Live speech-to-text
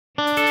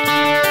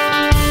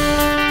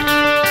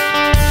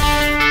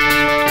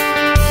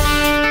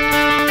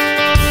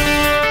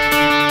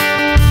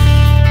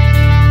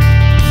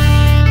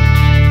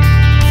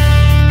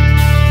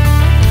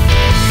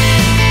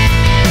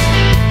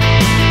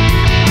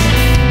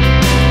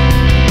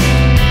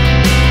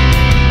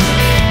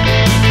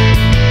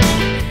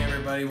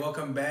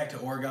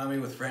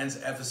with Friends,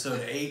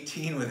 episode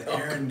 18 with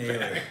Aaron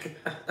Naylor.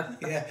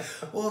 Yeah,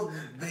 well,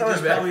 they Coming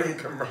just back probably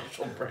from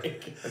commercial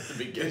break at the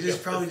beginning.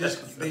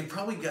 they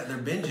probably got they're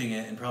binging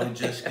it and probably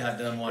just got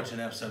done watching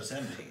episode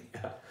 17.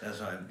 Yeah. That's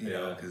why you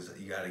know, because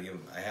you got to give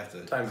them. I have to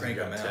Sometimes crank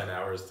you them got out. 10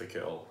 hours to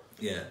kill.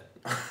 Yeah,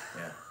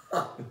 yeah,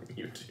 On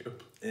YouTube.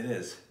 it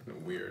is. In a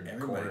weird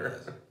Everybody corner.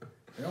 does.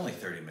 They're only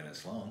 30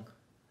 minutes long.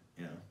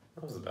 You know.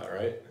 That was about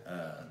right.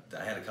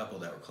 I had a couple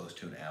that were close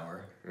to an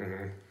hour.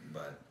 Mm-hmm.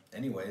 But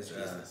anyways,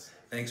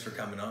 thanks for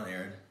coming on,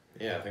 Aaron.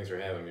 Yeah, thanks for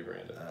having me,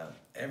 Brandon.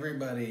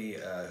 Everybody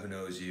who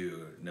knows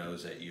you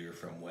knows that you're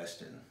from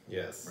Weston.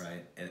 Yes.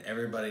 Right? And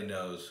everybody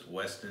knows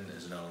Weston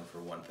is known for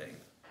one thing.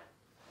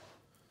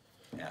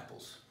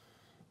 Apples.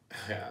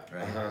 Yeah.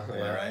 Right? Uh-huh.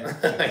 Yeah,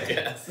 right? I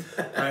guess.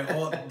 Right,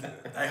 well,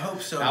 I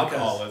hope so.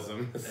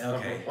 Alcoholism.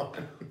 Okay.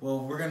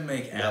 Well, we're going to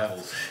make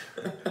apples.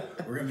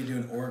 We're going to be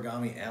doing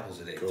origami apples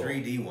today. Cool.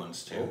 3D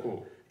ones, too.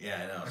 Ooh. Yeah,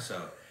 I know.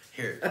 So,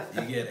 here,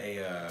 you get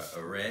a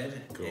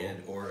red Cool.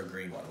 or a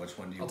green one. Which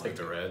one do you I'll want? take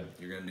the red.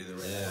 You're going to do the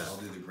red? Yeah. I'll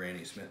do the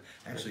Granny Smith.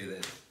 Actually,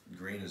 the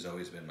green has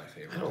always been my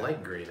favorite. I don't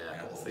like green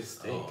apples. They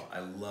stink. Oh, I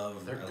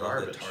love the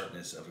garbage.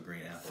 tartness of a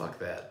green apple. Fuck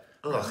that.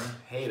 Ugh,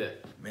 hate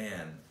it.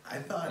 Man, I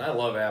thought... And I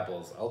love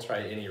apples. I'll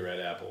try any red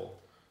apple.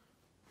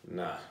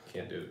 Nah,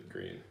 can't do it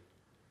green.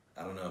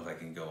 I don't know if I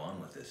can go on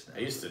with this now. I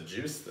used to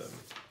juice them.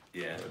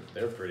 Yeah.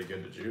 They're pretty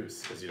good to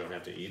juice because you don't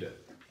have to eat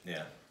it.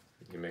 Yeah,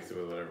 You can mix it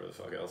with whatever the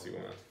fuck else you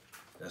want.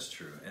 that's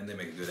true. And they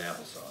make a good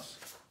applesauce.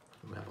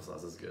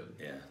 Applesauce is good.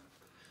 Yeah.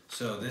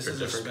 So this For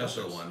is a different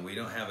special colors. one. We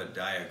don't have a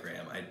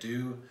diagram. I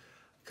do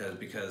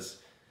because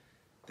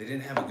they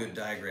didn't have a good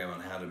diagram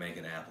on how to make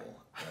an apple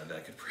that I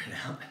could print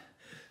out.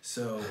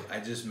 So I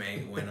just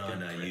went on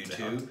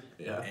YouTube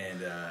Yeah.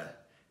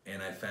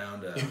 and I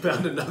found You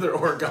found another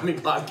origami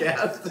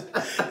podcast?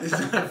 this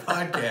is not a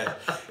podcast.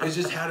 It's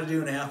just how to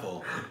do an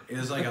apple. It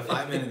was like a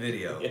 5-minute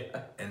video,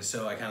 Yeah. and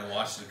so I kind of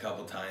watched it a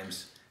couple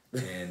times.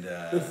 And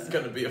This is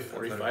going to be a I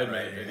put it 45-minute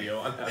right here. video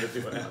on how to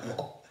do an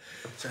apple.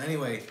 So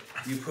anyway,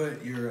 you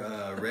put your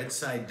red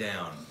side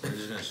down. We're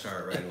just gonna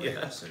start right away.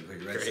 Yeah. So you put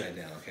your red Great. side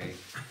down, okay?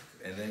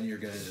 And then you're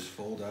gonna just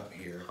fold up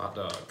here. Hot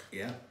dog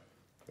Yeah.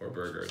 or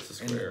burger, it's a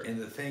square. And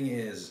the thing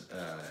is,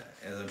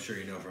 as I'm sure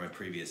you know from my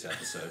previous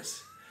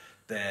episodes,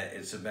 that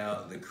it's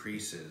about the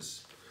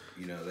creases.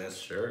 You know, that's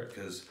Sure.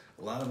 because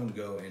a lot of them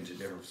go into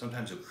different.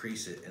 Sometimes you'll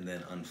crease it and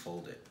then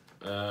unfold it.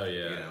 Oh,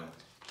 yeah. You know.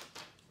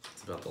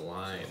 It's about the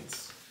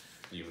lines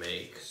you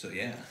make. So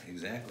yeah,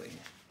 exactly.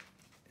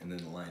 And then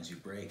the lines you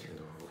break.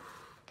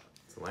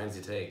 It's the lines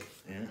you take.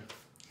 Yeah.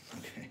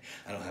 Okay.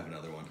 I don't have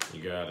another one.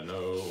 You gotta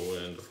know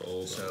when to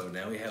fold them. So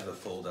now we have the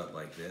fold up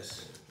like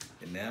this.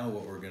 And now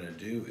what we're gonna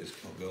do is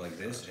go like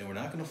this, and we're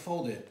not gonna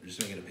fold it, we're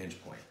just making a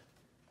pinch point.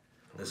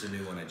 That's a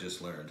new one I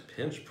just learned.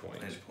 Pinch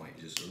point. Pinch point,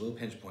 just a little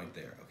pinch point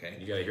there, okay?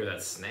 You gotta hear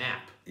that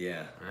snap.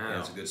 Yeah, Wow. yeah,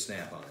 it's a good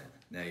snap on it.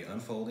 Now you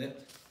unfold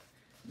it.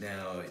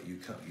 Now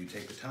you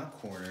take the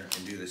top corner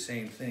and do the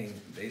same thing.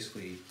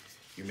 Basically,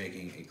 you're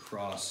making a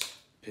cross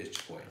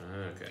pinch point.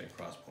 Okay.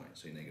 Cross point.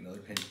 So you make another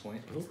pinch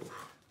point, Ooh,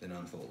 then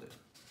unfold it.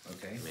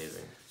 Okay?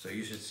 amazing. So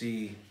you should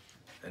see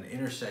an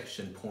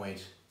intersection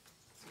point.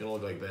 It's gonna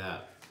look like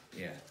that.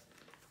 Yeah.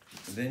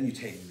 And then you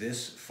take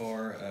this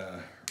far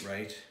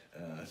right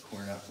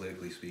corner, not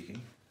politically speaking,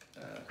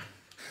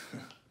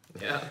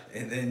 Yeah.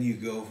 and then you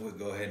go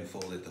ahead and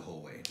fold it the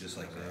whole way, just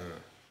like that.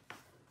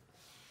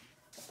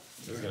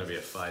 This is gonna be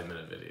a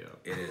 5-minute video.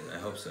 It is. I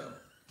hope so.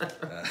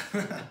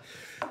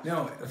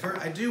 No,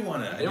 I do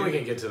want to. Then we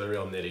can get to the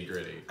real nitty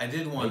gritty. I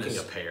did want Making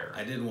to. a pair.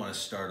 I did want to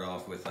start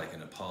off with like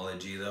an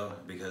apology though,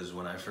 because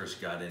when I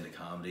first got into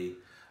comedy,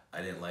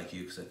 I didn't like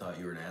you because I thought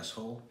you were an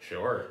asshole.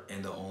 Sure.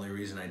 And the only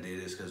reason I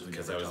did is because we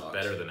Because never I was talked.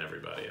 better than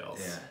everybody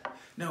else. Yeah.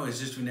 No, it's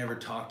just we never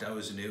talked. I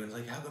was new, and it's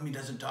like, how come he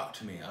doesn't talk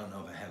to me? I don't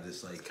know if I have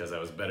this like. Because I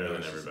was better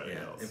than everybody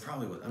yeah, else. It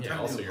probably was. I'm Yeah, trying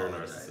also to you're a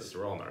apologize. narcissist.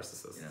 We're all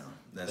narcissists. You know,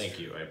 that's Thank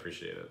you. I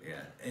appreciate it.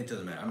 Yeah, it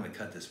doesn't matter. I'm gonna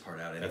cut this part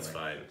out anyway. That's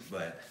fine.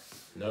 But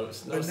No but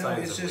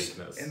signs it's of just,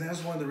 weakness. and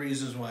that's one of the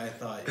reasons why I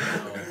thought,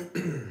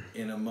 you know,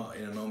 in a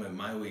moment of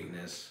my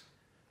weakness,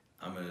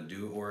 I'm gonna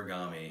do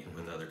origami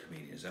with other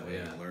comedians. That way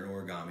I Yeah. can learn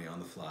origami on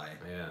the fly.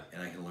 Yeah.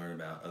 And I can learn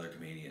about other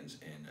comedians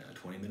in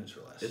 20 minutes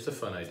or less. It's a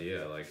fun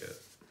idea. I like it.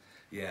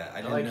 Yeah, I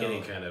I didn't like know.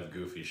 any kind of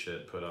goofy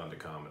shit put onto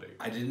comedy.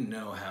 I didn't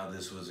know how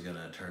this was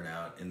gonna turn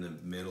out in the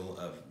middle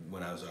of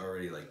when I was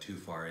already like too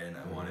far in.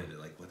 I wanted to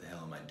like, what the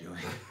hell am I doing?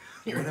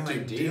 What am I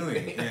too deep.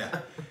 doing?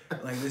 Yeah,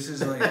 like this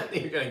is like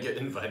You're gonna get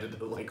invited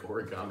to like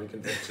origami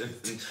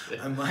conventions and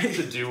shit. I might.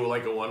 To do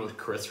like a one with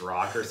Chris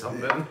Rock or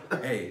something.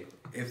 Hey,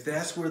 if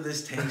that's where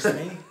this takes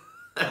me,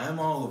 I'm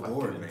all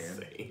aboard, Fucking man.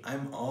 insane.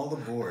 I'm all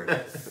aboard.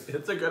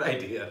 It's a good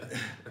idea.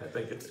 I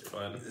think it's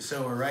fun.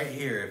 So we're right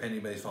here. If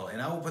anybody's following,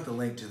 and I will put the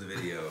link to the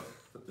video.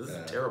 This is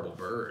a terrible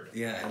bird.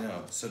 Yeah, I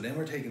know. So then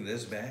we're taking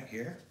this back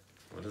here.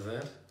 What is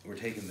that? We're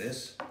taking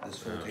this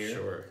fold Oh, here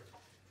sure.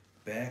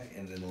 back,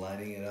 and then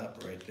lining it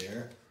up right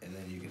there, and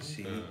then you can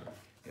see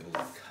it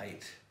will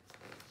kite.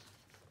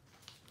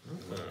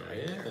 Oh,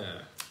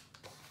 yeah.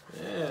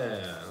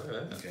 Yeah. Look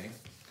at that. Okay.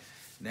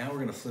 Now we're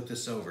gonna flip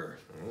this over,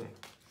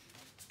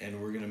 And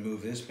we're gonna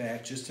move this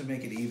back just to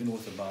make it even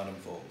with the bottom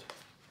fold.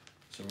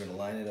 So we're gonna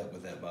line it up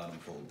with that bottom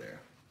fold there.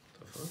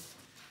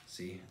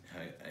 See,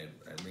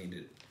 I leaned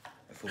it,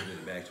 I folded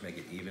it back to make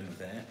it even with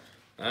that.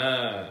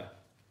 Ah.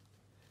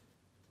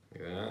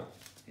 Like that?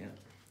 Yeah.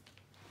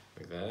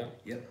 Like that?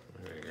 Yep.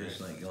 Very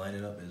Just like line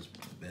it up as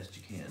best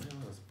you can. Oh,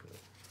 that's good.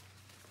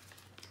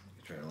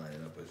 You try to line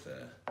it up with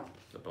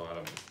The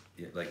bottom.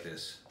 yeah, like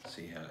this.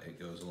 See how it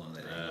goes along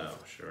that Oh, angle.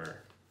 sure.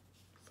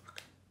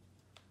 Fuck.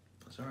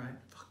 That's all right.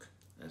 Fuck.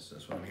 That's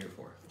what I'm here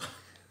for.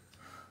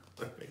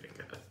 All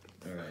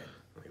right.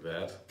 Like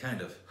that?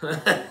 Kind of.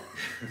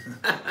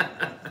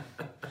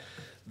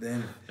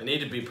 Then I need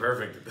to be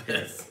perfect at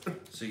this.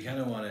 so you kind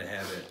of want to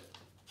have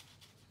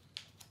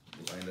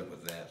it lined up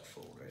with that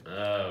fold right there.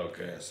 Oh,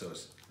 okay. Yeah, so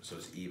it's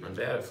even. I'm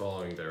bad at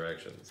following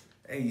directions.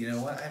 Hey, you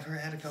know what? I've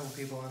had a couple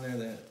people on there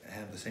that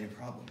have the same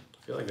problem.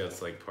 I feel like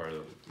that's like part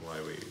of why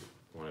we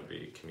want to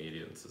be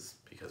comedians is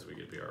because we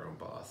could be our own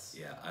boss.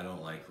 Yeah, I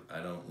don't like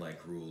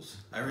rules.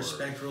 I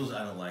respect rules.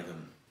 I don't like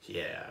them.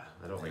 Yeah,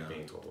 I don't like Yeah.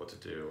 being told what to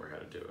do or how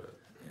to do it.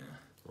 Yeah.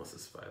 Unless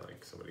it's by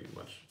like somebody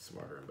much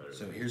smarter and better. So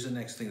than me. here's the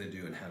next thing to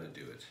do and how to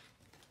do it.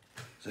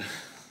 So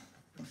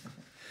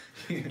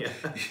Yeah.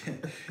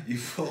 you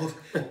fold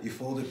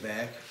it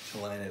back to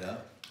line it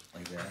up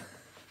like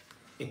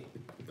that.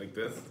 Like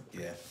this.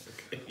 Yeah.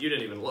 Okay. You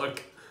didn't even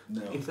look.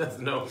 No. He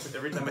doesn't know.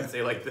 Every time I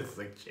say like this, it's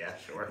like yeah,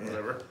 sure, Yeah.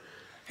 whatever.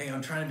 Hey,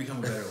 I'm trying to become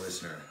a better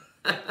listener.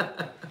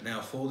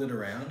 Now fold it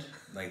around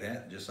like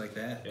that, just like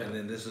that, Yeah. and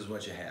then this is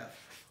what you have.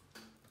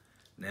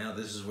 Now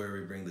this is where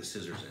we bring the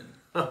scissors in.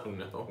 Oh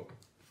no.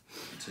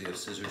 So you have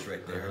scissors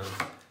right there.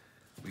 Uh-huh.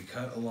 We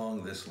cut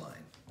along this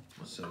line.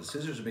 So the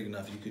scissors are big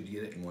enough you could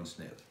get it in one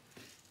snip.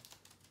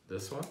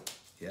 This one?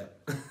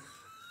 Yep. I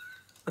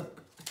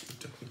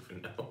don't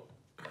even know.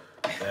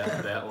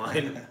 That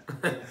line.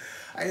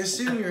 I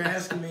assume you're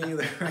asking me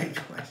the right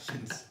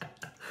questions.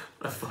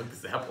 I fuck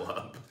this apple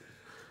up.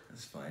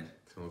 That's fine.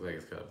 It's gonna look like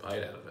it's got a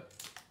bite out of it.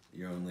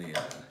 You're only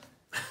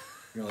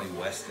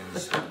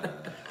Weston's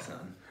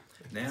son.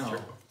 Now True.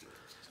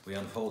 we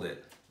unfold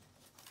it,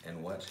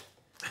 and what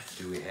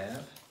do we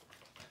have?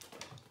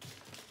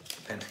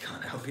 A pentagon.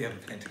 I hope you have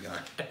a pentagon.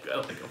 I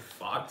got like a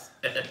fox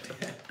head.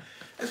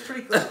 That's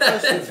pretty close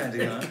to a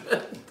pentagon.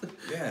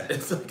 Yeah.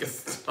 It's like a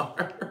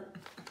star.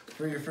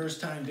 For your first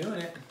time doing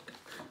it.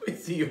 We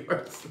see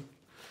yours.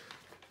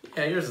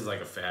 Yeah, yours is like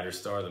a fatter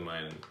star than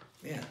mine.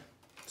 Yeah.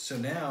 So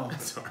now,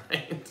 That's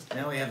alright.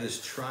 now we have this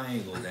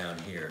triangle down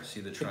here. See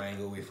the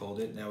triangle we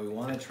folded? Now we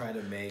want to try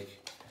to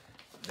make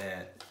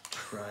that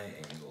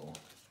triangle.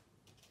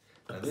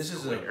 Now this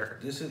is Square.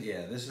 this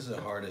is the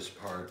hardest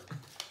part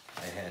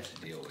I had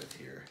to deal with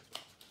here.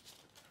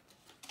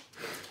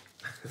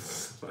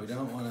 We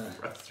don't want to.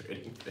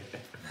 Frustrating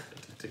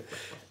thing.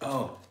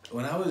 Oh,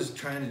 when I was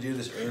trying to do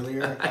this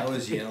earlier, I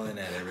was yelling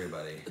at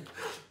everybody.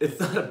 It's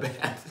not a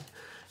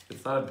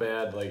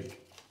bad like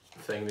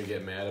thing to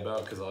get mad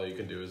about because all you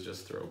can do is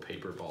just throw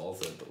paper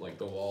balls at like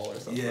the wall or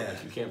something. Yeah.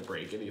 Like, you can't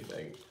break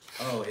anything.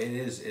 Oh, it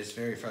is. It's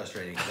very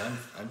frustrating because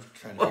I'm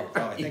trying to.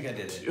 Oh, I think I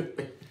did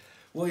it.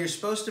 Well, you're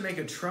supposed to make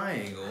a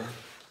triangle,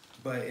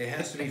 but it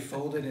has to be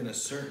folded in a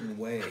certain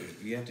way.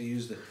 You have to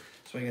use the.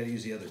 So I got to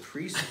use the other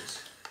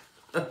creases.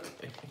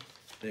 Okay.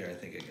 There, I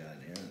think I got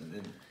it.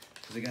 Yeah,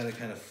 because I got to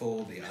kind of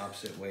fold the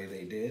opposite way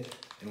they did.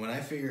 And when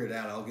I figure it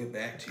out, I'll get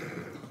back to you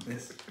on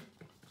this.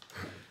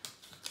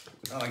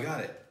 Oh, I got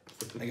it.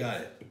 I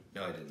got it.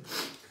 No, I didn't.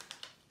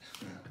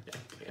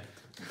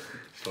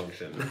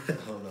 Function.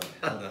 Hold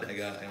on.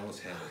 I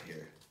almost have it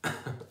here. I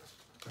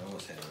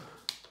almost have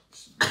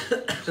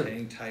it. Just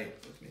hang tight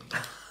with me.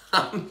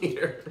 I'm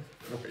here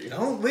for you.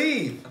 Don't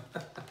leave.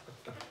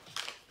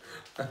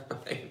 I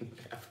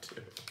have to.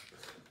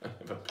 I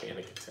have a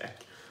panic attack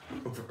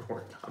over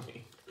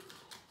origami.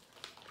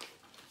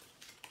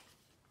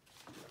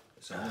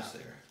 It's almost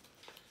there.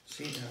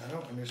 See, now I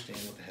don't understand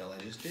what the hell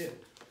I just did.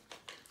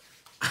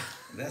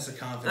 That's the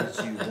confidence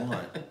you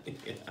want.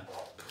 Yeah,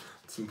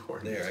 it's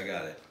important. There, I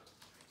got it.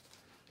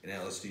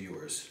 Now let's do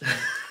yours.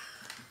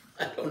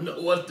 I don't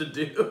know what to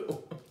do.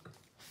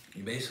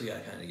 You basically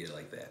gotta kind of get it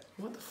like that.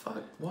 What the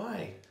fuck?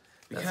 Why?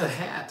 That's Because a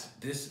hat.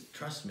 This,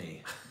 trust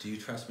me. Do you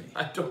trust me?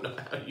 I don't know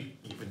how you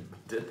even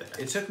did that.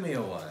 It took me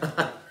a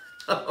while.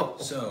 Oh.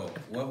 So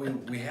what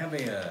we have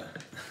a.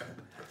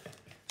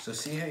 So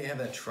see how you have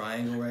that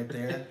triangle right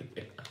there?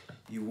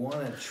 You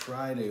want to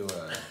try to.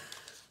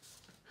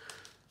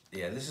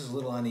 Yeah, this is a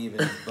little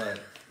uneven, but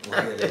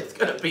we'll get It's it.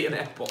 gonna be an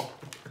apple.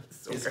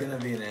 It's gonna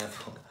be an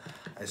apple.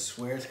 I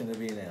swear it's gonna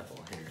be an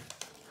apple here.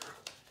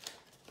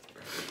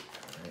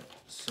 Alright,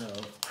 so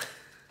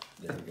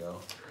there we go.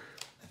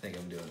 I think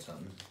I'm doing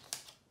something.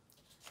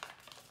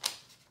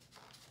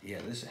 Yeah,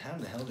 this. How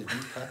in the hell did you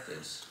cut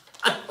this?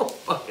 I don't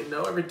fucking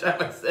know. Every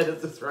time I said,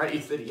 "Is this right?"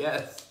 You said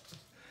yes.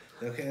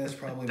 Okay, that's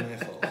probably my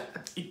fault.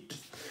 You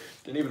just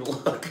didn't even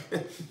look. You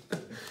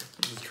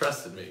just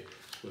trusted me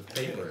with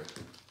paper.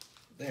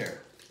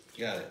 There,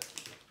 got it.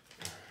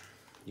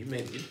 You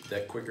made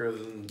that quicker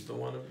than the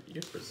one of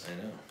yours.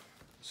 I know.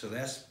 So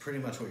that's pretty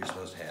much what you're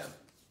supposed to have.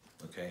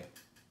 Okay.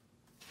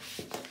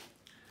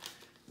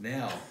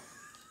 Now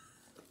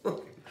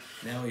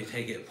we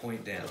take it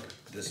point down.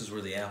 This is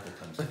where the apple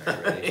comes in. Are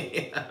you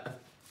ready? Yeah.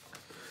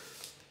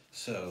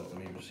 So let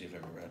me see if I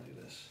remember how to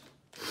do this.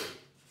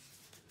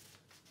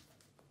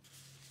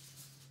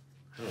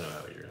 I don't know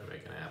how you're gonna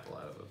make an apple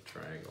out of a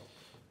triangle.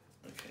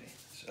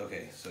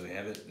 Okay, so we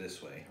have it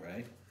this way,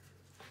 right?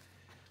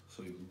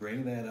 So we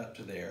bring that up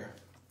to there.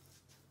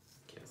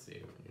 Can't see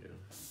what you do.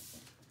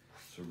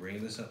 So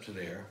bring this up to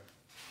there.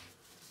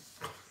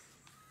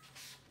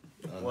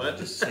 On What?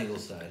 Just single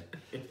side.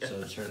 Yeah.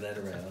 So turn that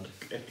around.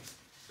 Okay.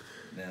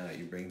 Now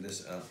you bring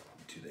this up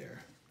to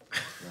there.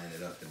 Line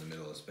it up in the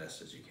middle as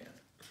best as you can.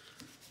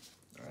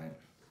 All right?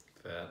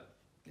 That.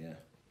 Yeah.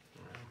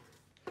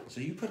 Wow.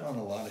 So you put on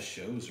a lot of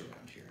shows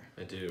around here.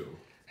 I do.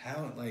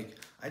 How, like,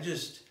 I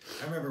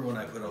remember when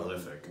I put on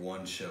Prolific.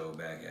 one show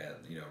back at,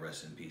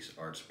 Rest in Peace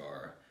Arts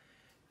Bar,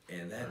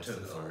 and that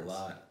took Rest a in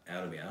lot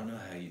out of me. I don't know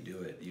how you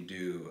do it. You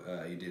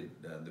did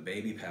the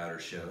baby powder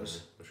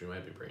shows. Which we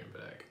might be bringing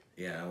back.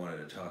 Yeah, I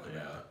wanted to talk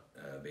Yeah.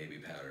 about baby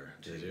powder.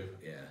 Did you?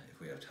 Yeah,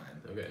 if we have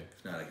time. Okay.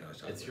 If not, I can always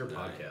talk It's about your it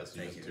tonight. podcast.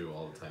 You Thank just do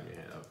all the time you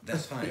have.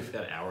 That's fine. We've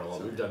had hour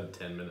long. We've done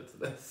 10 minutes of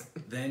this.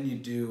 Then you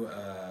do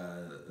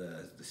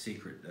the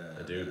secret.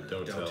 I do.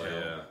 Don't tell.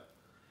 Yeah.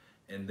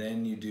 And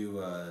then you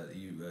do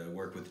you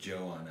work with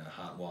Joe on a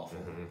hot waffle.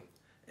 Mm-hmm.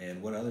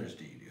 And what others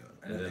do you do?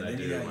 And then I you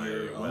do got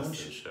your my own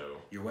Weston show.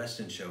 Your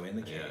Weston show in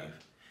the cave.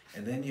 Yeah.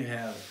 And then you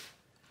have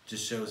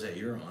just shows that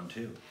you're on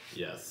too.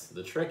 Yes.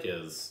 The trick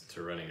is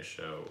to running a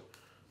show,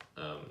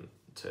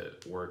 to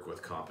work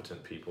with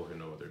competent people who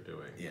know what they're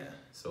doing. Yeah.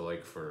 So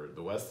like for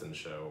the Weston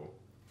show,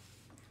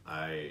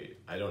 I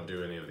don't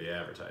do any of the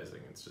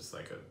advertising. It's just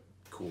like a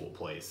cool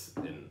place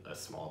in a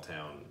small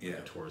town, Yeah.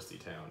 a touristy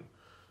town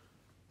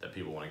that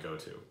people want to go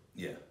to.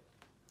 Yeah.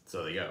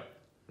 So they go.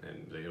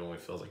 And it only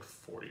fills like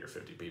 40 or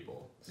 50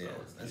 people. So Yeah,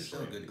 it's that's usually,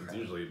 still a good it's crowd.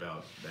 usually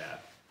about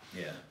that.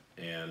 Yeah.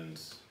 And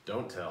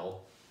don't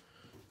tell,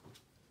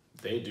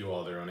 they do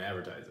all their own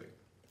advertising.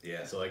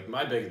 Yeah. So like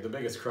the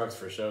biggest crux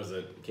for shows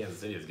at Kansas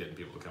City is getting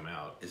people to come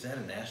out. Is that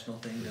a national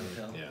thing? Don't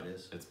tell. Yeah, It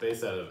is. it's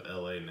based out of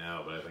LA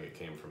now, but I think it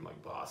came from like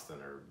Boston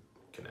or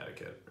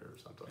Connecticut or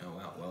something. Oh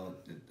wow. Well,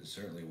 it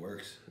certainly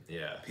works.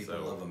 Yeah, People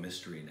so love a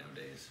mystery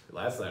nowadays.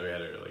 last night we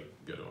had a really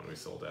good one. We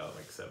sold out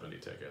like 70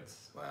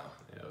 tickets. Wow.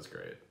 Yeah, it was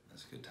great.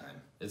 That's a good time.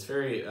 It's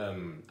very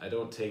I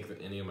don't take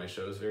any of my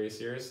shows very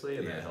seriously,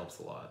 and Yeah. that helps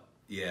a lot.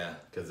 Yeah.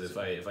 Because if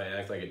I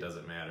act like it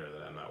doesn't matter,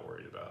 then I'm not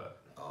worried about it.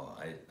 Oh,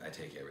 I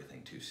take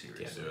everything too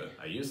seriously. Can't do it.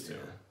 I used to, Yeah.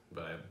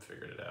 but I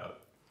figured it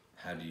out.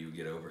 How do you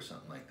get over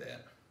something like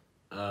that?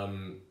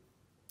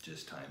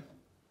 Just time.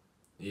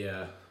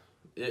 Yeah,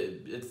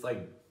 it's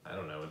like I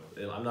don't know.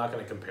 I'm not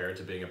gonna compare it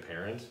to being a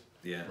parent.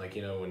 Yeah. Like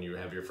when you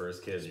have your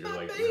first kid, you're my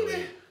like baby.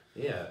 really,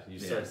 yeah. You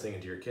start Yeah.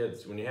 singing to your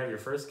kids. When you have your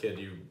first kid,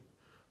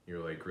 you're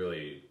like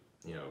really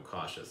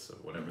cautious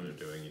of whatever they're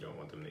doing. You don't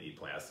want them to eat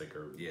plastic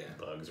or Yeah.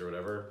 bugs or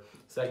whatever.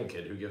 Second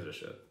kid, who gives a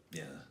shit?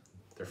 Yeah.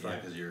 They're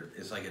Yeah, fine.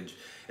 because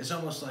it's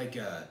almost like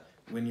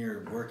when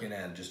you're working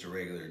at just a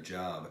regular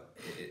job.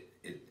 It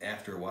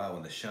after a while,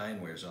 when the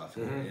shine wears off,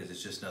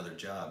 it's just another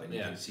job, and you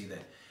Yeah. can see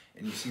that,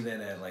 and you see that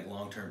at like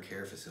long-term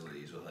care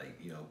facilities with like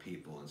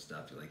people and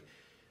stuff. You're like,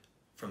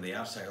 from the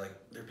outside, like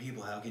they're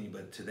people. How can you?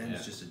 But to them,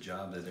 it's Yeah. just a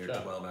job that they're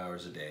Job. 12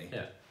 hours a day.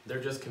 Yeah,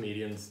 they're just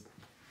comedians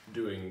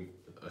doing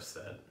a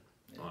set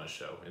on a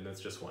show, and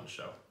that's just one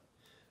show.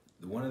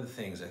 One of the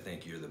things I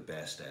think you're the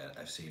best at,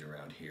 I've seen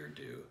around here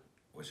do,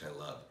 which I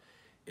love,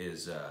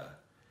 is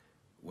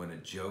when a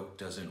joke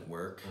doesn't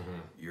work,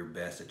 you're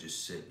best at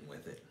just sitting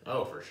with it.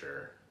 Oh, for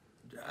sure.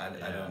 I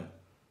don't.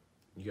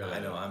 You gotta. I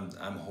know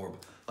I'm horrible.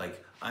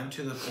 Like I'm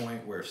to the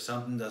point where if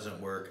something doesn't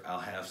work, I'll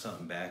have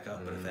something back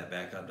up. But if that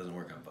backup doesn't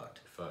work, I'm fucked.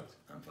 Fucked.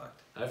 I'm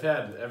fucked. I've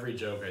had every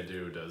joke I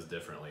do does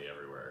differently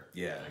everywhere.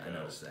 Yeah, I go.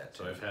 noticed that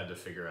too. So I've had to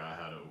figure out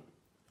how to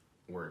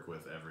work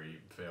with every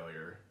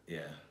failure,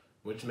 Yeah.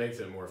 which makes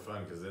it more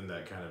fun because then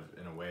that kind of,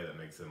 in a way, that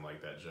makes them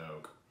like that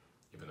joke,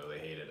 even though they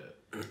hated it.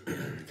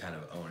 You're kind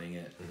of owning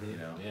it. You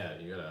know. Yeah,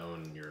 you gotta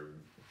own your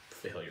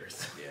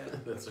failures. Yeah.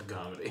 That's a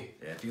comedy.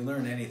 Yeah. If you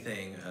learn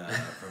anything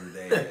from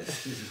today,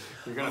 it's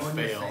You're gonna own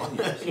your fail.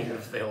 failures. You're gonna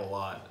fail a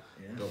lot.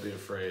 Yeah. Don't be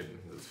afraid.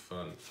 It's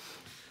fun.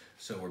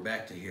 So we're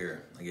back to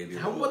here. I gave you.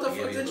 What the I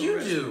gave fuck a did little you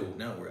rest- do?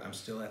 No, I'm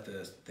still at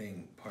the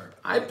thing part.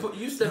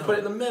 You said put it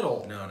in the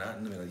middle. No, not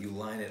in the middle. You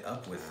line it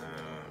up with.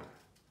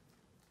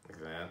 Like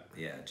that.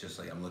 Yeah, just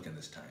like I'm looking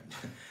this time.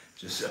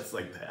 Just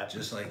like that.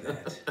 Just like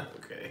that.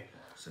 Okay.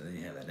 So then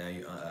you have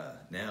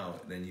that. Now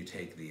then you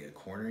take the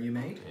corner you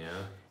made Yeah.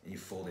 and you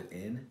fold it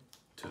in,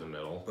 To the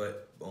middle.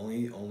 but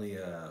only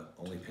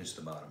pinch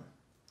the bottom.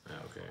 Oh,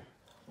 okay.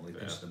 Only Yeah.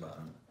 pinch the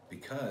bottom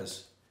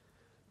because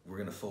we're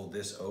gonna fold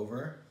this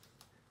over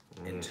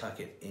and tuck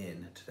it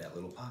in to that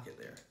little pocket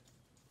there.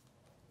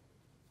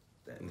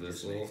 That you This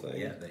just little made.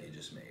 thing? Yeah, that you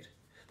just made.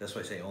 That's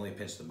why I say only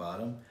pinch the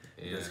bottom.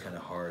 Yeah. It's kind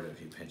of hard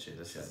if you pinch it.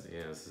 This shut.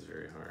 is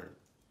very hard.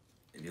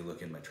 If you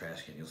look in my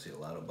trash can, you'll see a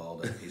lot of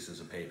balled up pieces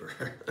of paper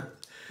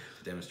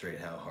to demonstrate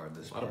how hard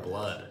this. A lot of part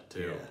blood, is.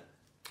 too.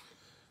 Yeah.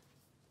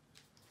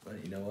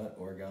 But you know what?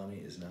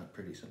 Origami is not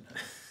pretty sometimes.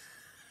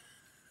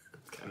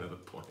 That's kind of the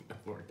point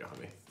of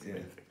origami.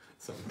 Yeah.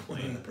 Something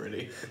plain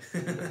pretty.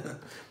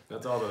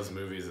 That's all those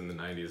movies in the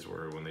 90s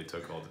were when they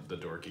took all the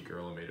dorky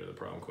girl and made her the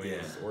prom queen. Yeah.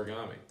 It was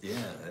origami.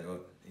 Yeah,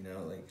 you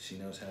know, like she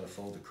knows how to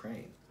fold a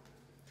crane.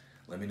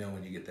 Let me know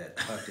when you get that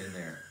tucked in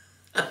there.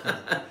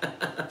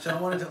 So I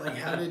wanted to, like,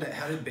 how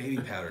did baby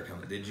powder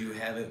come? Did you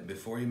have it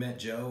before you met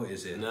Joe?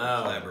 Is it a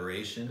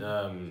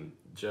collaboration?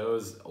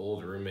 Joe's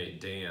old roommate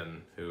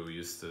Dan, who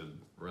used to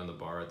run the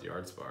bar at the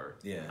Arts Bar.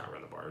 Yeah. Not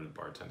run the bar,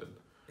 bartended.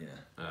 Yeah.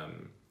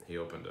 He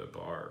opened a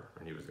bar,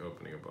 and he was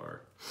opening a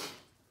bar.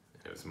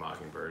 It was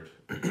Mockingbird.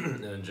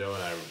 And then Joe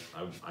and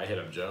I hit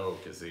up Joe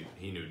because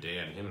he knew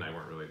Dan. Him and I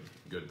weren't really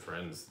good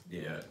friends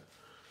yet.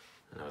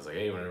 And I was like,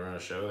 hey, you want to run a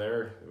show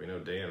there? We know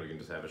Dan, we can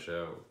just have a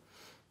show.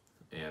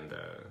 And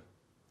I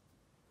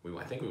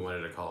think we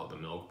wanted to call it the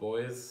Milk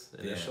Boys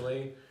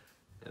initially.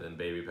 And then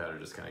Baby Powder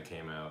just kind of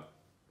came out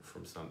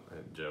from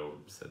Joe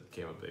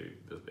came up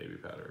with Baby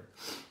Powder.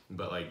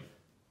 But like,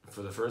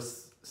 for the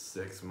first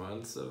 6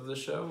 months of the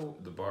show,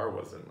 the bar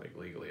wasn't like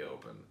legally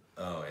open.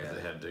 Oh yeah.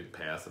 They had to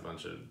pass a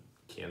bunch of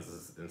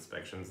Kansas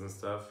inspections and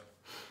stuff.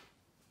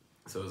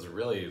 So it was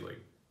really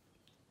like,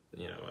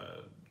 you know,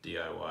 a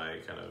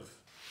DIY kind of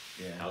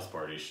house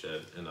party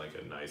shit in like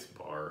a nice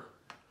bar.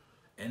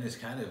 And it's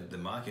kind of the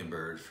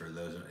Mockingbird for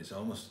those. It's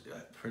almost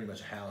pretty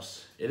much a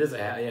house. It is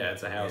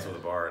it's a house with a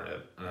bar in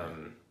it.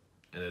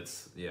 And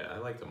it's I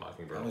like the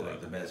Mockingbird. Probably like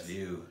the best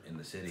view in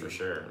the city. For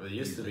sure. It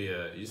used to be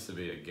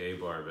a gay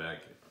bar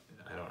back.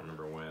 I don't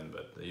remember when,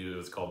 but it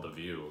was called The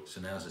View.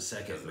 So now it's the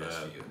second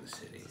best view in the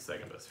city. It's the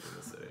second best view in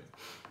the city.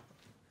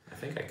 I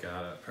think I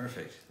got it.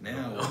 Perfect.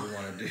 Now what we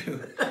want to do,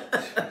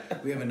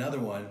 we have another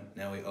one.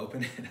 Now we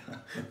open it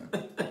up.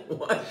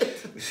 What?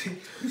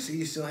 You see,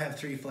 you still have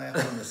 3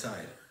 flaps on the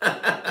side.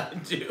 I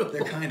do.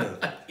 They're kind of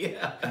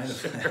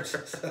flaps.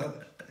 So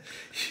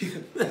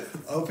you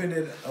open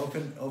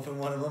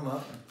one of them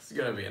up. It's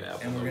gonna be an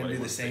apple. And we're gonna do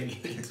the same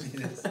thing.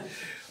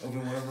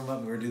 Open one of them up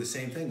and we're gonna do the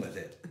same thing with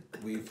it.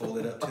 We fold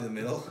it up to the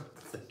middle.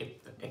 Same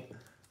thing.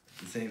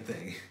 The same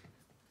thing.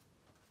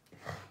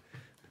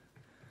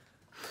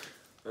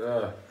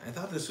 I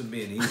thought this would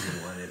be an easy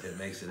one if it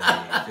makes it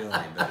feel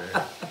any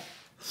better.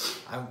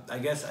 I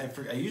guess I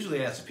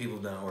usually ask if people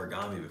have done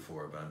origami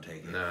before, but I'm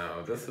taking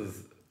No, this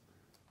is...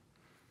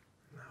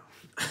 No.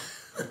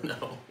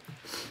 No.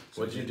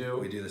 So What'd you do?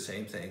 We do the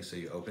same thing, so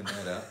you open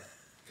that up,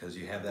 because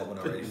you have that one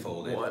already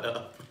folded. What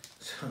up?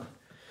 So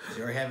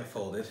you already have it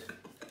folded.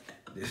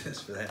 Do this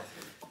for that.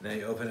 Now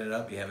you open it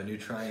up, you have a new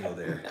triangle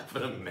there.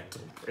 Put a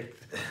mental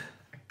breakdown.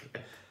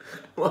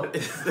 What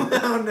is this? I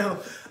don't know.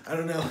 I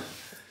don't know.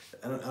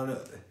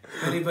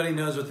 If anybody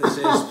knows what this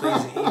is,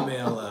 please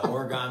email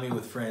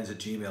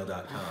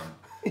origamiwithfriends@gmail.com.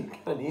 An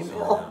email?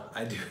 So,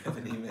 I do have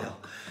an email.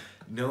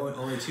 No,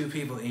 only 2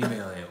 people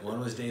emailing it. One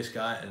was Dave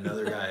Scott, and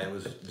another guy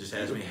just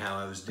asked me how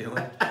I was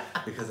doing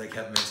because I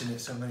kept mentioning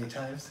it so many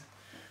times.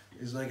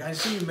 He's like, I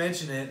see you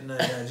mention it, and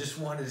I just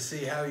wanted to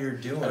see how you're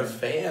doing. I'm a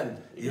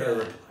fan. You're a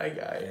reply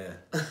guy. Yeah.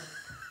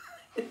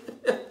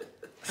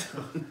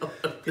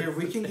 Here,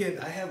 we can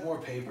I have more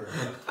paper.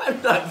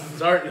 I'm not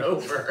starting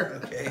over.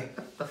 Okay.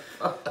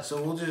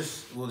 So we'll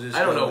just.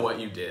 I don't know what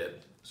you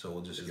did. So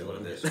we'll just go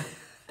with this.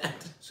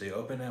 So you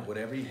open up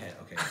whatever you have.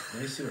 Okay.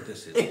 Let me see what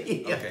this is.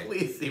 Yeah, Okay.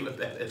 please see what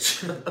that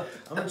is.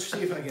 I'm gonna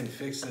see if I can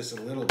fix this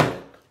a little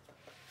bit.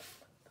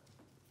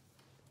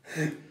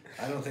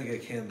 I don't think I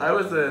can.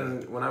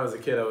 When I was a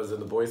kid, I was in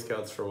the Boy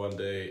Scouts for one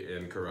day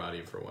and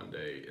karate for one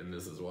day, and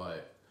this is why.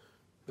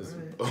 This is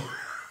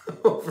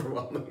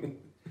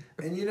overwhelming.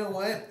 And you know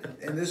what?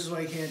 And this is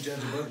why you can't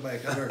judge a book by a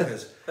cover,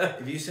 because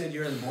if you said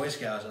you're in the Boy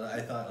Scouts,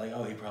 I thought, like,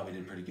 oh, he probably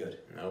did pretty good.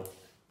 No.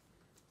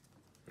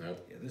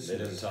 Nope. Yeah, they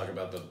didn't talk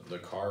about the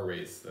car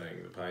race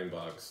thing, the Pine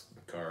Box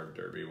car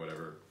derby,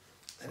 whatever.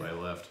 So I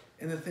left.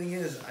 And the thing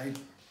is, I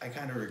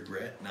kind of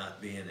regret not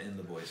being in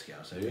the Boy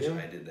Scouts. I wish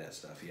I did that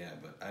stuff, yeah,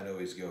 but I'd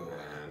always go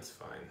it's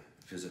fine.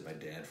 Visit my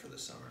dad for the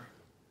summer.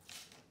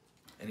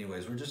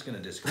 Anyways, we're just going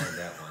to discard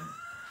that one.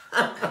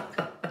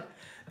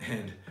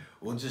 And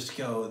we'll just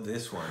go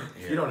this one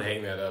here. If you don't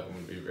hang that up, I'm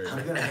going to be very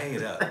I'm going to hang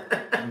it up.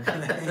 I'm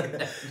going to hang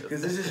it up.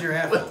 Because this is your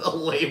apple. With the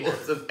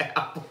labels of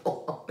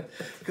apple.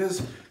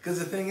 Because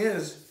the thing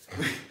is,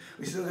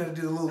 we still got to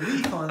do the little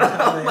leaf on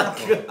top of the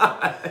apple.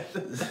 God.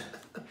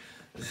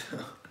 So,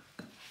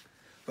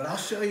 but I'll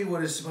show you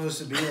what it's supposed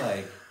to be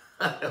like.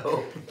 I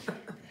hope.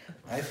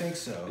 I think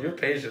so. Your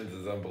patience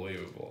is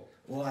unbelievable.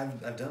 Well,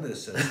 I've done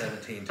this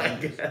 17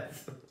 times. I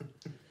guess.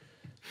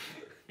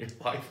 Your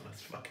wife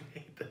must fucking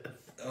hate this.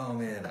 Oh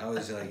man, I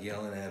was like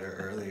yelling at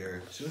her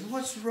earlier. She was,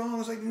 "What's wrong?" I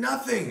was like,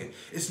 "Nothing.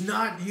 It's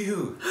not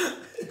you.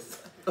 It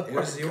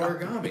was the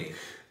origami.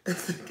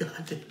 It's the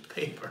goddamn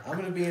paper. I'm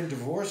gonna be in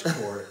divorce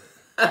court,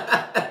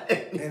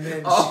 and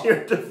then all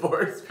your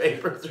divorce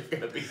papers are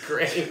gonna be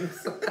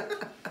cranes."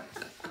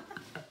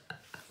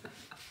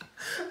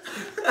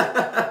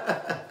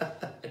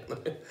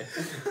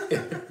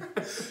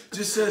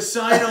 Just a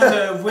sign on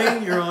the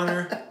wing, Your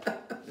Honor.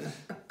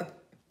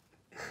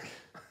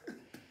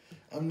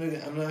 I'm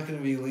not going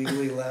to be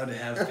legally allowed to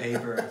have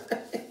paper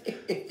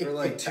for For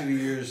like 2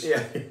 years.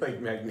 Yeah,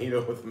 like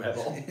Magneto with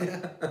metal.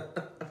 Yeah.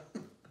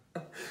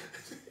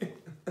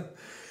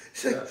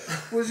 It's like,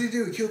 what does he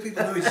do? He kill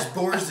people? No, he just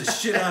bores the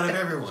shit out of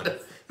everyone.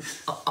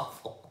 It's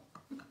awful.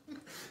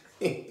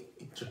 He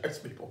drives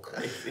people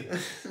crazy.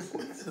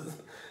 It's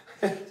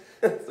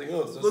like,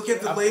 oh, it's Look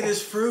at the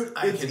latest fruit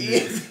I can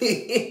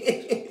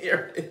easy.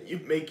 You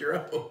make your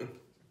own.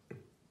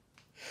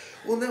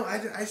 Well, no,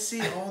 I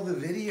see all the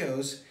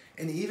videos,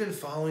 and even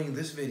following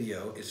this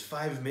video is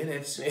 5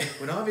 minutes,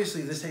 when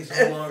obviously this takes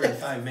no longer than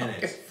 5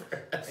 minutes.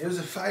 It was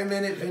a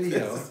 5-minute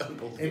video,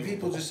 and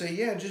people just say,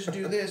 yeah, just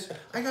do this.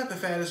 I got the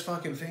fattest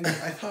fucking fingers.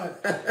 I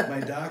thought my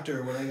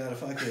doctor, when I got a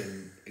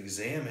fucking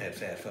exam, had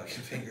fat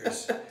fucking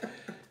fingers.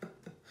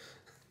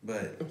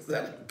 But was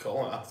that a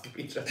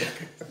colonoscopy joke?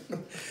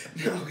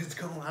 no, it's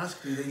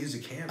colonoscopy. They use a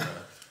camera.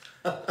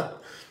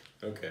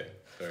 Okay,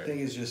 sorry. I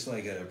think it's just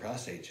like a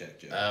prostate check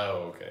joke.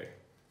 Oh, okay.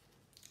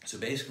 So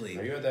basically,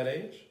 Are you at that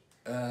age?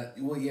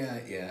 well, yeah,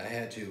 I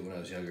had to when I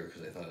was younger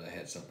because I thought I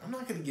had something. I'm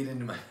not going to get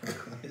into my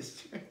medical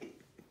history.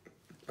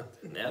 I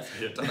didn't ask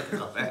you to talk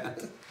about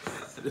that.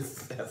 I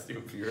just asked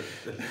you if you're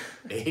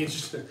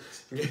aged.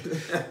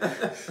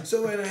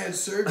 So when I had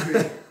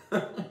surgery,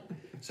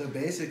 so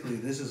basically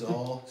this is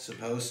all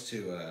supposed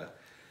to,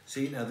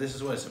 see, now this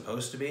is what it's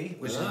supposed to be,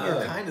 which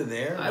you're kind of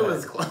there. I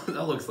was close.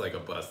 That looks like a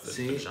busted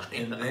See,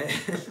 vagina.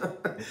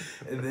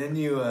 and then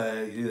you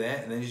do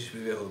that, and then you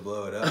should be able to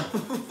blow it up.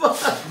 Fuck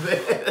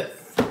this.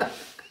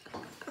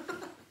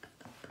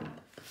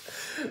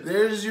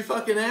 There's your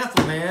fucking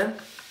apple, man.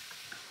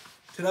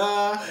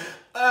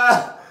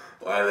 Ta-da!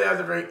 Why do they have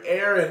to bring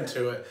air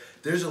into it?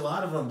 There's a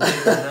lot of them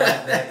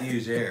that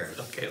use air.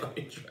 Okay, let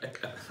me try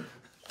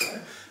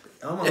that.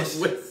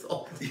 Almost.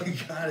 Whistle. You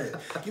got it.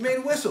 You made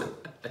a whistle.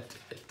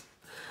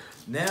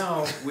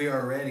 Now we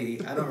are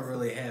ready. I don't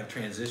really have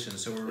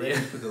transitions, so we're ready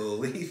for the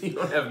leaf. You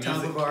don't have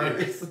top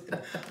music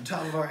of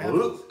top of our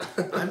apples.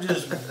 I'm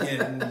just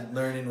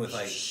learning with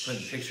like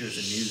putting pictures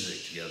and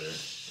music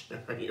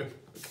together. Are you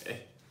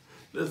okay?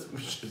 This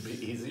should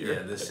be easier.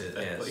 Yeah, this is.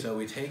 Yeah. So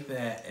we take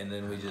that and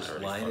then we just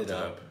line it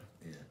up.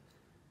 Yeah.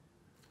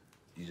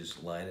 You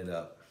just line it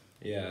up.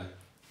 Yeah.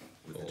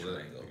 With Fold a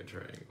triangle. like a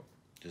triangle.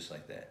 Just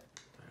like that.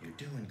 You're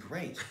doing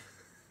great.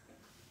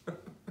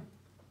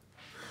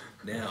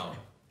 Now,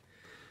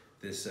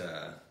 this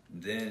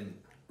then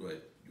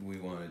what we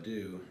want to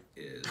do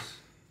is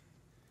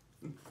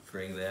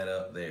bring that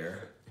up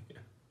there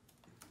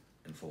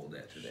and fold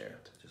that to there,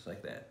 just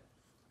like that.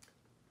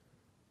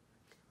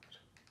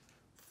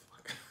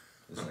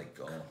 It's like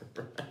gone.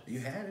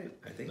 You had it.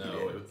 I think you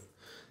did. No,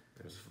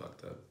 it was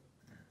fucked up.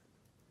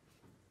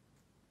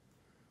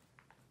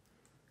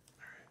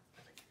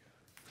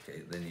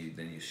 Okay,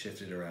 then you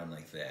shift it around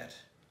like that.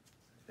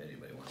 If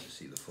anybody wants to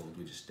see the fold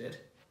we just did.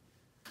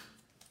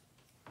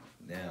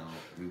 Now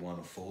we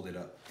want to fold it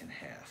up in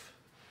half.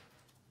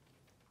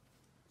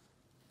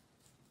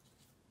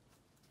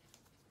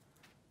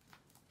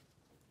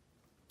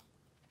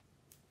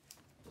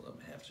 Fold up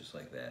in half just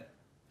like that.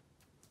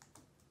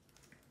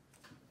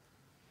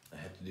 I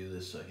have to do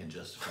this so I can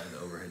justify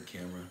the overhead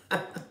camera.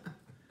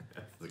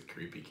 That's the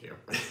creepy camera.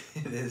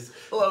 It is.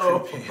 Hello.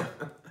 Creepy.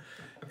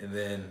 And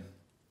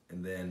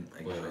then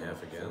I go Fold it in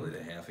half again? Fold it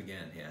in half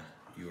again. Yeah,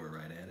 you were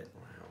right at it.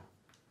 Wow.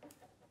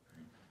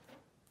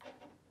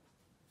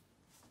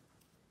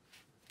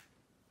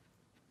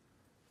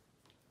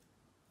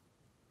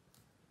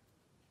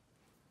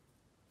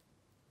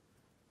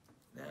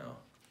 Now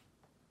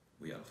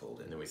we unfold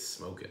it. And then we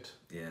smoke it.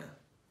 Yeah,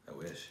 I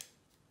wish.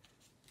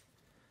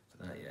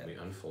 But not yet. We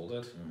unfold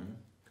it Mm-hmm.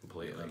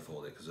 completely. We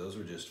unfold it because those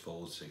were just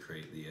folds to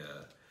create the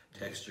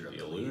texture of The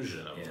the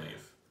illusion leaf. of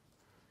leaf.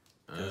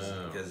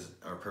 Because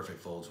our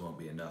perfect folds won't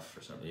be enough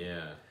for something.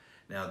 Yeah.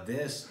 Now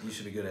this you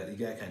should be good at. You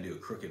gotta kind of do a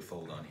crooked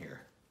fold on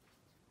here.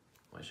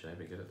 Why should I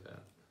be good at that?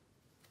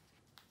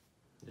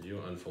 Did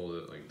you unfold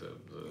it like the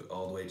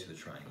All the way to the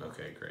triangle.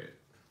 Okay, great.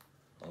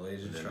 All the way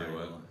to And the then do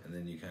triangle, what? and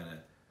then you kind of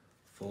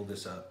fold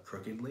this up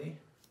crookedly,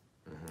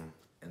 Mm-hmm.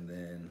 and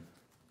then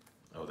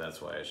Oh,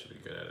 that's why I should be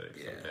good at it.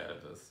 'Cause I'm Yeah. bad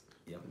at this.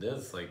 Yep. This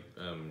is like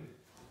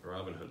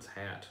Robin Hood's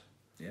hat.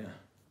 yeah.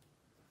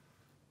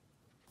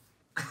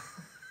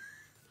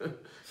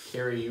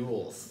 Carrie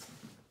Ewells.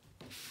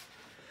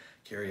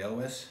 Carry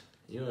Elwes.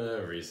 You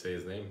ever you say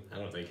his name? I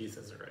don't think he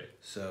says it right.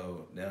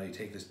 So now you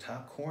take this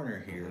top corner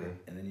here,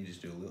 and then you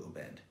just do a little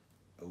bend.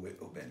 A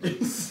little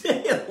bend.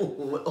 Say a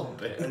little A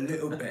bit.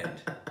 little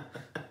bend.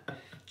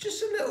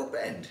 Just a little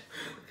bend.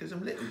 Because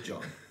I'm Little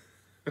John.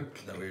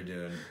 Thought we were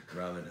doing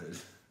Robin Hood.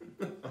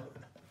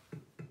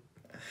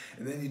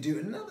 And then you do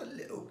another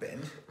little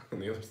bend. On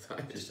the other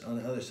side. Just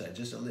on the other side.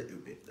 Just a little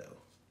bit though.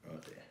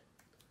 Right there.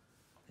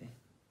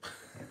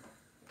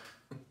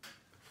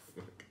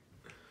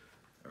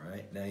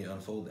 Alright, now you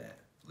unfold that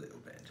little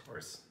bend. Of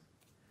course.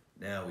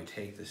 Now we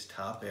take this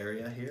top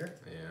area here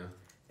Yeah.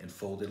 and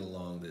fold it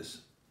along this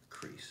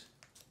crease.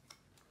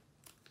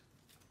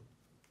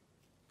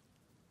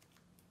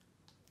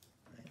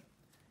 Right.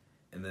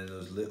 And then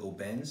those little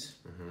bends,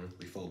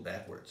 we fold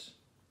backwards.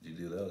 You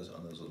do those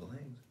on those little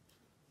things.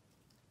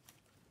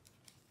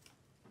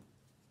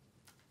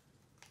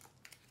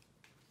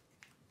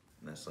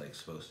 that's like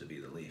supposed to be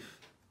the leaf.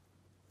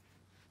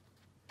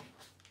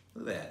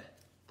 Look at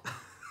that.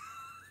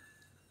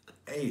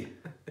 Hey.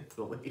 It's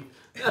a leaf.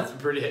 That's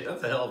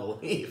a hell of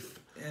a leaf.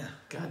 Yeah.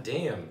 God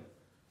damn.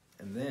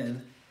 And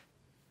then,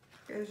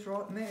 goes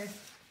right in there.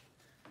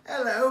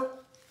 Hello.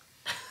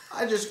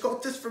 I just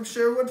got this from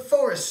Sherwood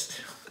Forest.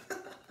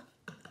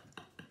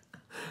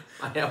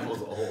 My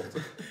apple's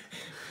old.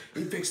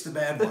 He picks the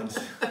bad ones.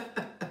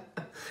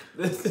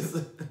 This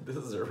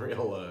is a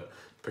real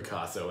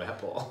Picasso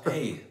apple.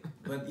 Hey,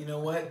 but you know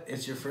what?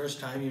 It's your first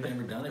time. You've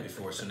never done it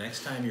before. So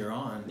next time you're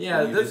on.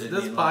 Yeah, you this visit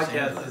me in Los podcast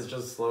Angeles. is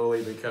just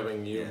slowly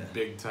becoming you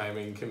big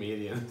timing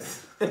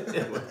comedians with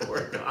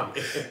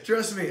origami.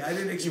 Trust me, I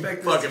didn't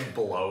expect You this. fucking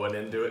blowing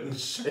into it and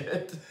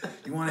shit.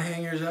 You want to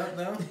hang yours up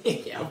though?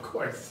 Yeah, of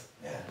course.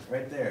 Yeah,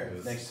 right there,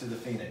 next to the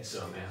Phoenix.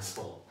 Dumb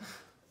asshole.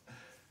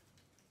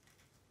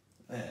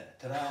 Yeah,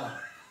 ta-da.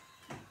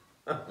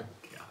 Oh my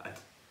god.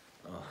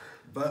 Oh,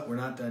 but we're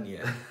not done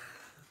yet.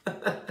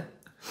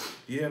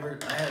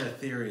 I had a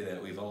theory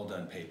that we've all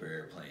done paper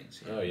airplanes.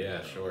 Here. Oh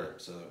yeah, sure.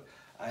 So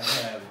I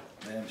have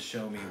them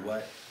show me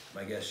what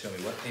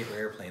paper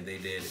airplane they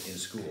did in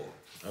school.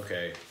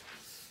 Okay.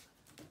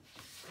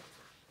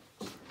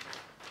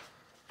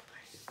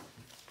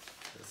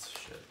 This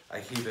shit. I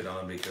keep it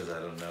on because I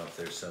don't know if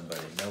there's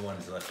somebody. No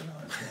one's left it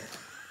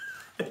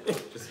on.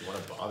 Just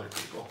want to bother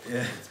people. Yeah.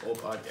 This whole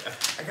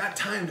podcast. I got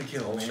time to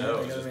kill, man. show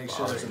I is gotta just make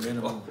sure there's a bothering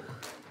minimum.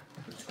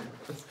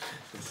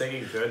 It's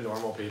taking good,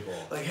 normal people.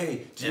 Like,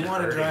 hey, do you And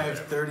want to hurting drive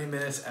them. 30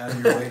 minutes out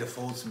of your way to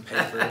fold some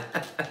paper?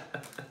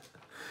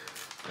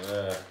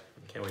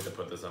 Can't wait to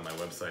put this on my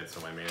website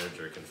so my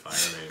manager can fire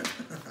me.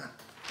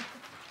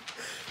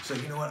 So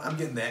you know what? I'm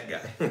getting that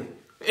guy.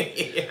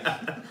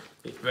 Yeah.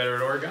 He's better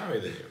at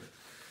origami than you.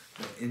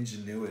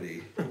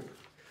 Ingenuity.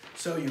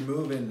 So you're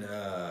moving.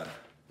 I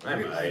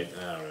might.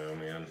 I don't know,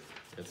 man.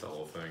 It's a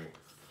whole thing.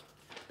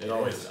 It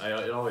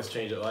always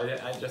changes.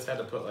 I just had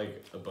to put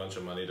like a bunch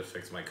of money to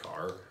fix my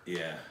car.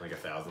 Yeah. Like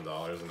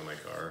 $1,000 into my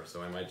car,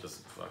 so I might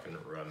just fucking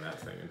run that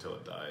thing until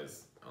it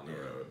dies on the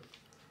road.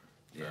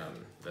 Yeah.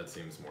 That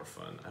seems more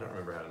fun. I don't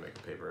remember how to make a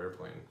paper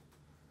airplane.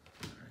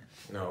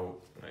 Right. No,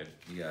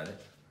 You got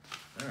it.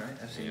 All right.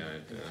 I've seen Yeah,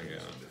 it. I got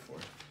it. Before.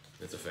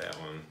 it's a fat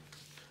one.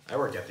 I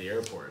work at the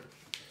airport.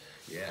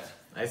 Yeah.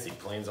 I see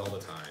planes all the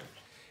time.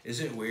 Is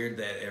it weird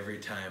that every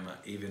time,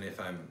 even if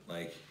I'm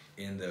like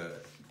in the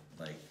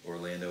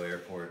Orlando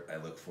airport, I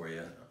look for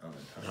you on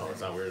the tunnel? No,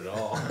 it's not weird at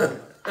all.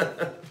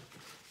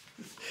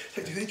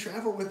 Do they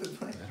travel with the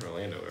plane? That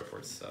Orlando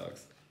airport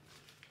sucks.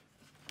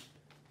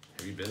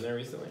 Have you been there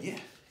recently? Yeah.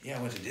 Yeah,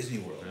 I went to Disney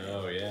World.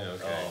 Oh, yeah,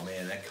 okay. Oh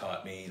man, that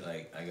caught me.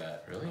 Like I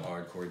got Really?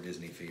 hardcore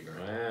Disney fever.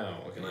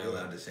 Wow. Okay. Am I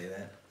allowed to say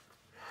that?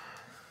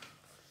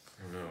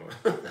 I don't know.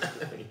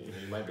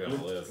 You might be on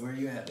the list. Where are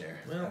you at there?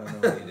 Well- I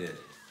don't know what you did.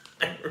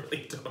 I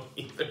really don't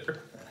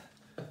either.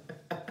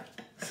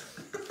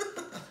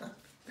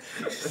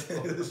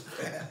 It was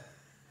bad.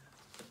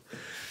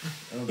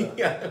 Hold You on.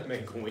 gotta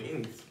make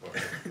wings for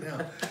it.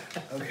 No.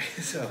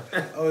 Okay, so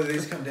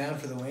these come down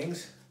for the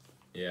wings?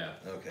 Yeah.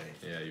 Okay.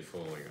 Yeah, you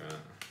fool like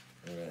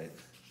that. All right.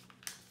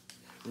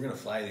 We're gonna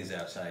fly these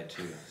outside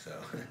too, so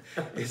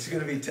it's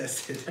gonna be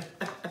tested.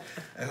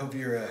 I hope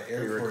your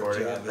airport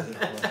recording job it? isn't.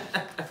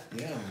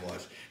 Yeah, I'm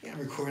watching. Yeah, I'm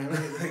recording. I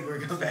think we're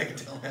going back and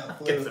tell them how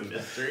it It's flew. a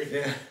mystery.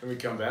 Yeah. And we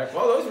come back.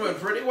 Well, those went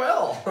pretty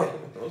well.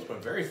 Those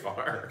went very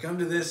far. Come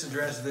to this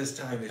address this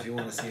time if you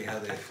want to see how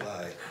they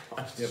fly.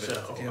 Watch Do you the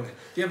have show. if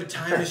you have a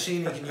time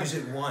machine, you can use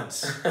it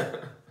once.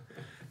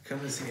 Come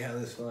to see how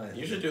this flies.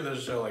 You should do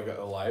this show like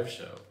a live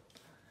show.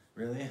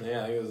 Really?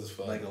 Yeah, I think this is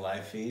fun. Like a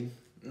live feed?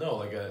 No,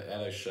 like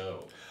at a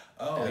show.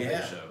 Oh, At a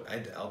yeah. show.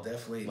 I'll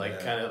definitely... Like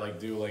kind of like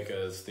do like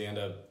a stand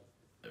up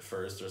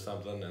first or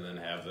something, and then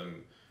have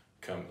them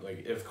come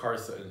like if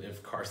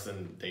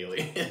Carson Daly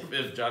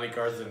if Johnny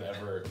Carson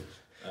ever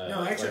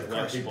No, actually, like, let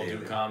Carson people do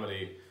Daly.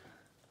 comedy,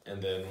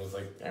 and then was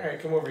like, all right,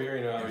 come over here,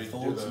 you know, And we do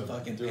fold the some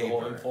fucking do the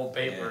whole paper. fold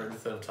paper Yeah.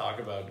 instead of talk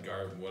about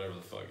whatever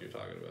the fuck you're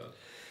talking about.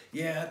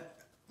 Yeah,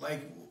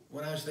 like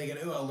when I was thinking,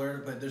 I'll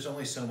learn, but there's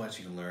only so much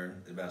you can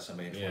learn about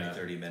somebody in 20,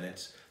 30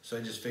 minutes. So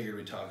I just figured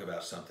we'd talk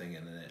about something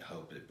and then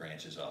hope it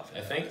branches off.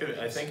 I think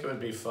it would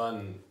be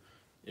fun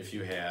if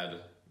you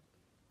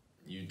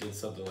did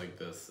something like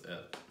this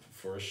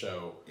for a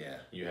show. Yeah.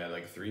 You had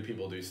like 3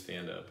 people do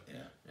stand up.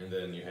 Yeah. And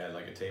then you had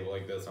like a table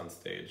like this on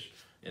stage,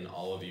 and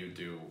all of you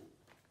do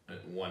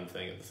one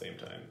thing at the same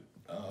time.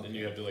 Oh, okay. And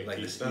you have to like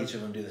teach each them. of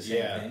them do the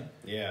same thing?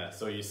 Yeah.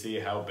 So you see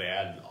how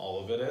bad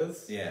all of it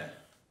is. Yeah.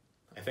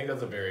 I think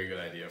that's a very good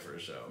idea for a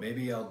show.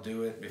 Maybe I'll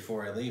do it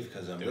before I leave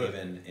because I'm Do it.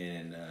 leaving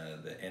in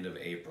the end of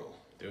April.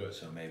 Do it.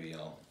 So maybe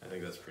I'll... I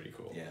think that's pretty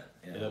cool. Yeah.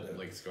 Hit I'll up do it.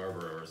 like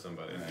Scarborough or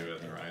somebody and do it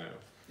at the Rhino.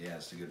 Yeah,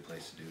 it's a good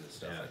place to do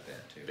stuff like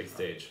that too. Big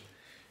stage.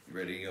 You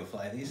ready to go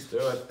fly these?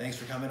 Let's do it. Thanks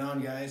for coming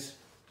on, guys.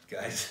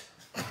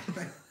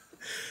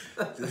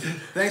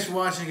 Thanks for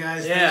watching,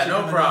 guys. Yeah, Thanks for no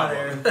coming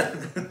problem. on,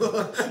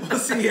 Aaron. we'll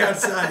see you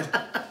outside.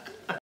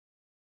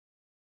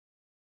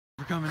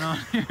 For coming on,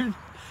 Aaron.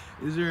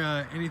 Is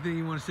there anything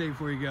you want to say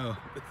before you go?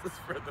 This is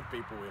for the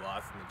people we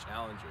lost in the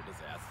Challenger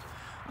disaster.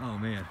 Oh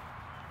man.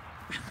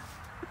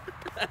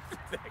 That's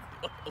exactly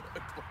what it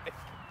looked like.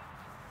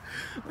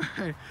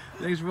 All right.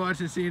 Thanks for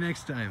watching. See you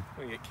next time.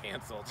 We get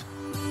canceled.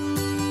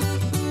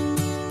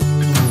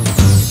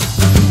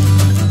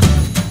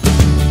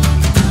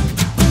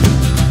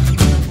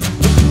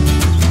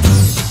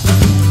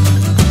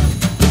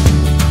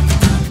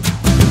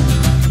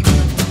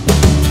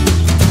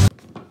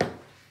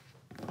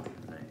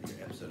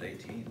 Episode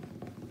 18.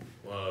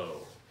 Whoa.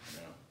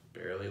 No.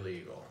 Barely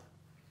legal.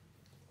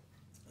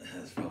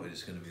 That's probably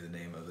just going to be the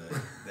name of the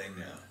thing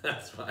now.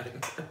 That's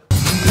fine.